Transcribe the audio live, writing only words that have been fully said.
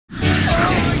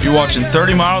You're watching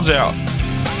 30 Miles Out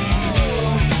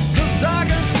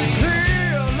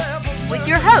with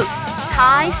your host,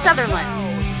 Ty Sutherland.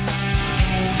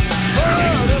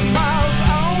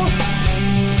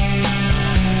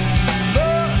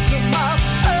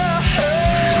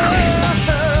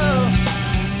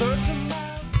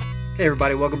 Hey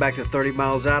everybody, welcome back to 30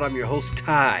 Miles Out. I'm your host,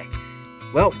 Ty.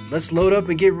 Well, let's load up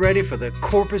and get ready for the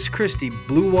Corpus Christi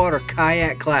Blue Water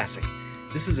Kayak Classic.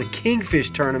 This is a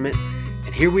kingfish tournament,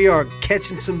 and here we are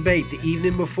catching some bait the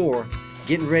evening before,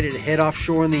 getting ready to head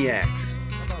offshore in the yaks.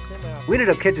 We ended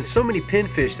up catching so many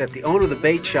pinfish that the owner of the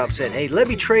bait shop said, hey, let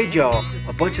me trade y'all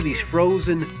a bunch of these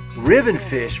frozen ribbon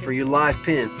fish for your live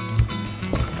pin.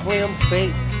 Clams,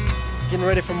 bait, getting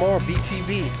ready for more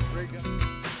BTB.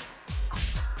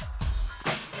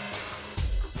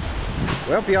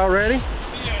 Well, y'all ready?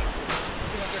 Yeah.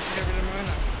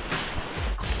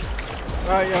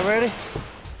 Alright, y'all ready?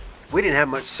 We didn't have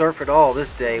much surf at all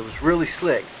this day. It was really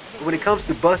slick. But when it comes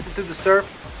to busting through the surf,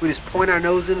 we just point our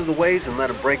nose into the waves and let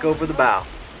them break over the bow.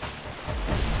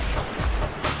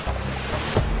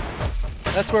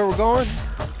 That's where we're going.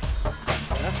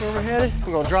 That's where we're headed.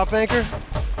 We're going to drop anchor.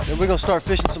 Then we're going to start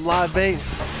fishing some live bait.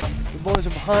 The boys are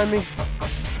behind me.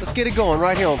 Let's get it going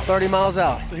right here on 30 Miles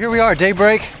Out. So here we are,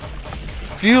 daybreak.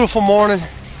 Beautiful morning.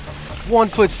 1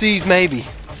 foot seas maybe.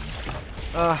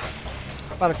 About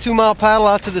a 2-mile paddle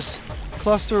out to this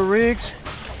cluster of rigs.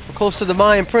 We're close to the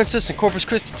Mayan Princess in Corpus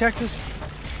Christi, Texas.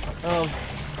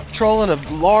 Trolling a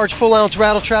large full-ounce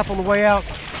rattle trap on the way out,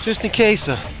 just in case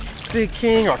a big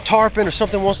king or tarpon or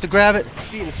something wants to grab it.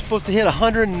 It's supposed to hit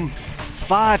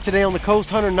 105 today on the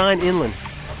coast, 109 inland.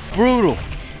 Brutal.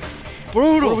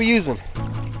 Brutal. What are we using?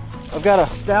 I've got a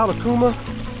stout Akuma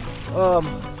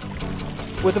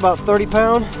with about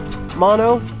 30-pound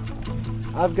mono.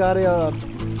 I've got a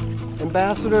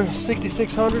Ambassador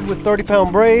 6600 with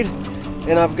 30-pound braid,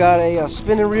 and I've got a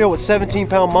spinning reel with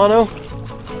 17-pound mono.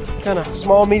 Kind of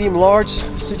small, medium, large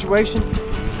situation.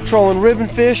 Trolling ribbon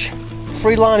fish,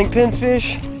 free lining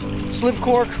pinfish, slip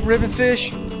cork, ribbon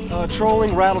fish,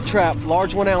 trolling rattle trap,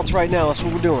 large 1 ounce right now. That's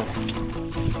what we're doing.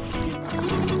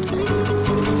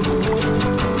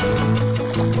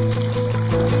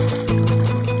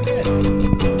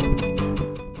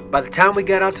 By the time we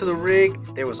got out to the rig,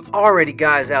 there was already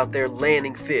guys out there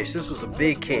landing fish. This was a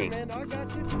big king.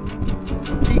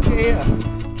 TKF,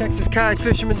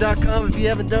 TexasKayakFisherman.com. If you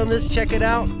haven't done this, check it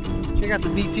out. Check out the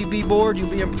BTB board. You'll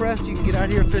be impressed. You can get out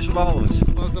here and fish with all of us.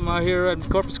 Folks, I'm out here at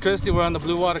Corpus Christi. We're on the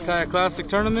Blue Water Kayak Classic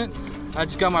tournament. I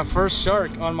just got my first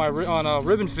shark on a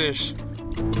ribbon fish. You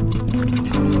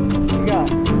got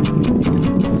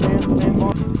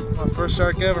sandbar. My first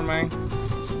shark ever, man.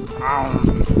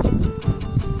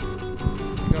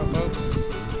 Go, folks.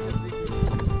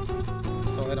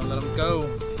 Let's go ahead and let them go.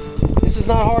 This is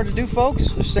not hard to do,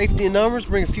 folks. There's safety in numbers.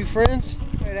 Bring a few friends.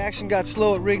 Right, action got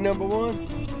slow at rig number 1.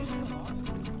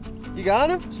 You got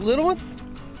him? It's a little one?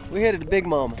 We headed to Big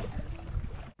Mama.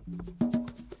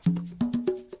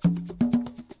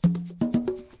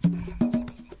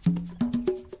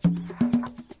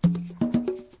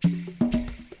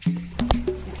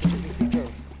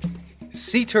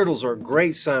 Sea turtles are a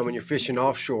great sign when you're fishing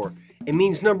offshore. It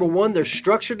means number 1, there's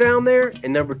structure down there,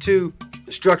 and number 2,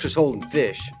 the structure's holding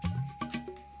fish.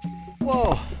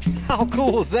 Whoa, how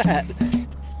cool is that?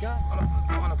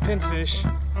 On a pinfish.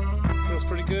 Feels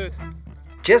pretty good.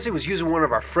 Jesse was using one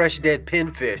of our fresh dead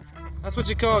pinfish. That's what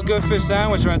you call a good fish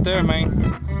sandwich right there,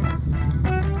 man.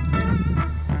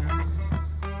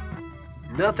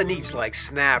 Nothing eats like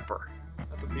snapper.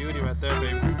 That's a beauty right there,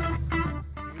 baby.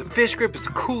 The fish grip is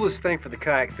the coolest thing for the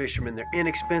kayak fishermen. They're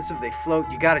inexpensive, they float,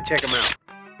 you gotta check them out.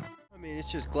 I mean,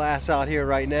 it's just glass out here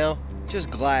right now. Just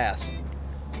glass.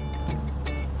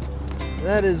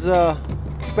 That is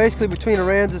basically between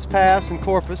Aransas Pass and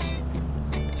Corpus.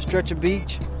 Stretch of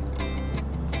beach.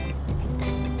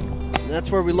 And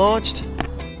that's where we launched.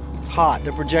 It's hot.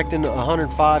 They're projecting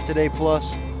 105 today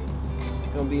plus.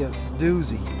 It's gonna be a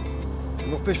doozy.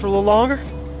 We're gonna fish for a little longer,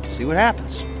 see what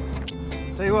happens.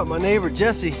 Tell you what, my neighbor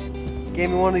Jesse gave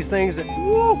me one of these things that,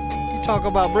 woo, you talk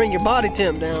about bring your body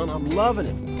temp down. I'm loving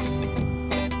it.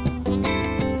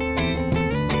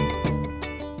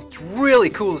 It's really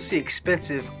cool to see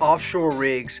expensive offshore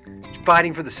rigs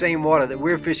fighting for the same water that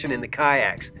we're fishing in the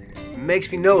kayaks. It makes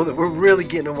me know that we're really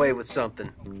getting away with something.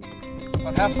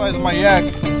 About half size of my yak,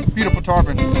 beautiful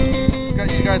tarpon.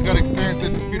 You guys got to experience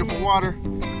this. It's beautiful water.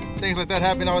 Things like that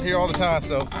happen out here all the time.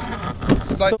 So,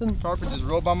 tarpon just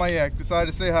rolled by my yak.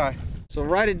 Decided to say hi. So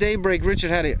right at daybreak,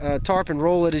 Richard had a tarpon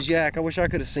roll at his yak. I wish I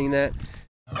could have seen that.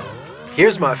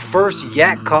 Here's my first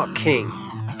yak caught king.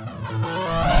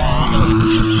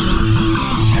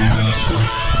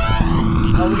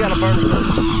 we gotta burn it up.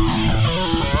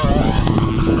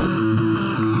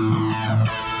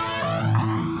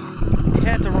 He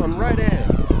had to run right at it.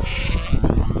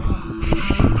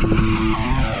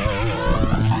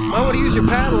 Might want to use your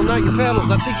paddle and not your pedals.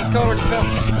 I think he's caught on your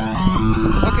pedals.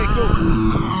 Okay, cool.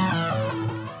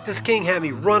 This king had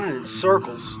me running in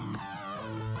circles.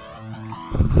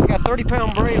 I got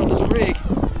 30-pound braid on this rig.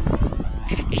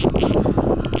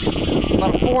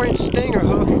 About a 4-inch stinger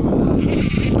hook.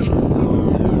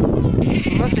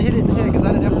 I must have hit it in the head because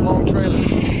I didn't have a long trailer.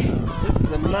 This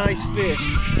is a nice fish.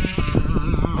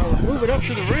 I was moving up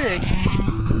to the rig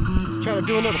to try to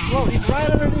do another float. He's right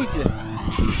underneath you.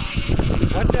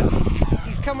 Watch out.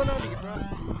 He's coming under you, bro.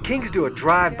 Kings do a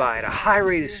drive-by at a high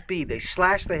rate of speed. They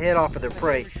slash the head off of their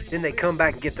prey, then they come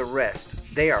back and get the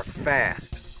rest. They are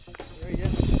fast. There he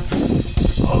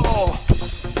is. Oh!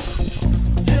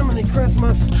 Jiminy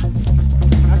Christmas.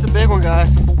 That's a big one,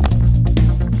 guys.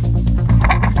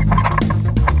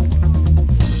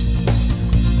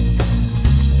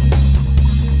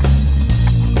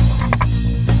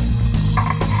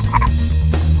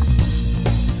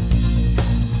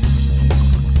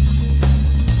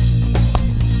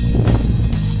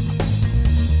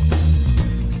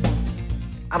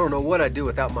 I don't know what I'd do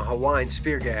without my Hawaiian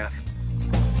spear gaff.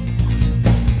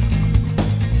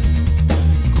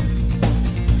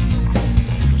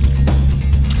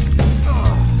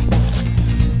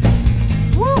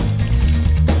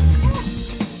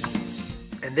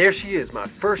 And there she is, my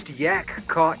first yak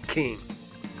caught king.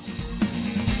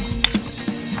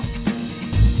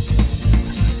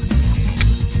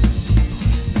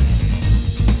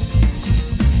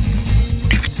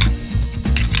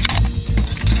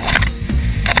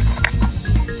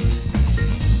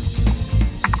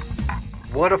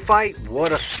 What a fight,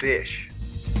 what a fish.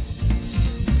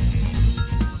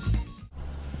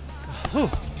 Whew,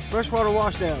 freshwater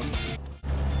washdown.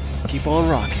 Keep on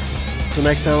rocking. Till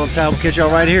next time on Ty, we'll catch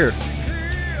y'all right here,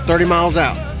 30 miles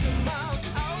out.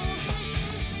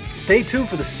 Stay tuned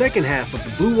for the second half of the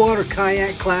Blue Water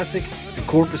Kayak Classic in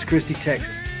Corpus Christi,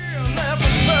 Texas.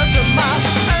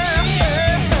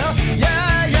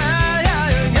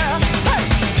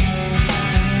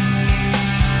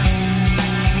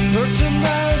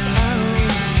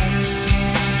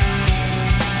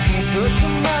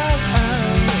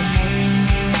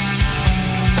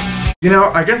 You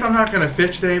know, I guess I'm not gonna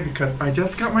fish today because I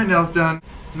just got my nails done.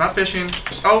 Not fishing.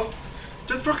 Oh,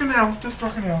 just broke a nail. Just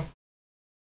broke a nail.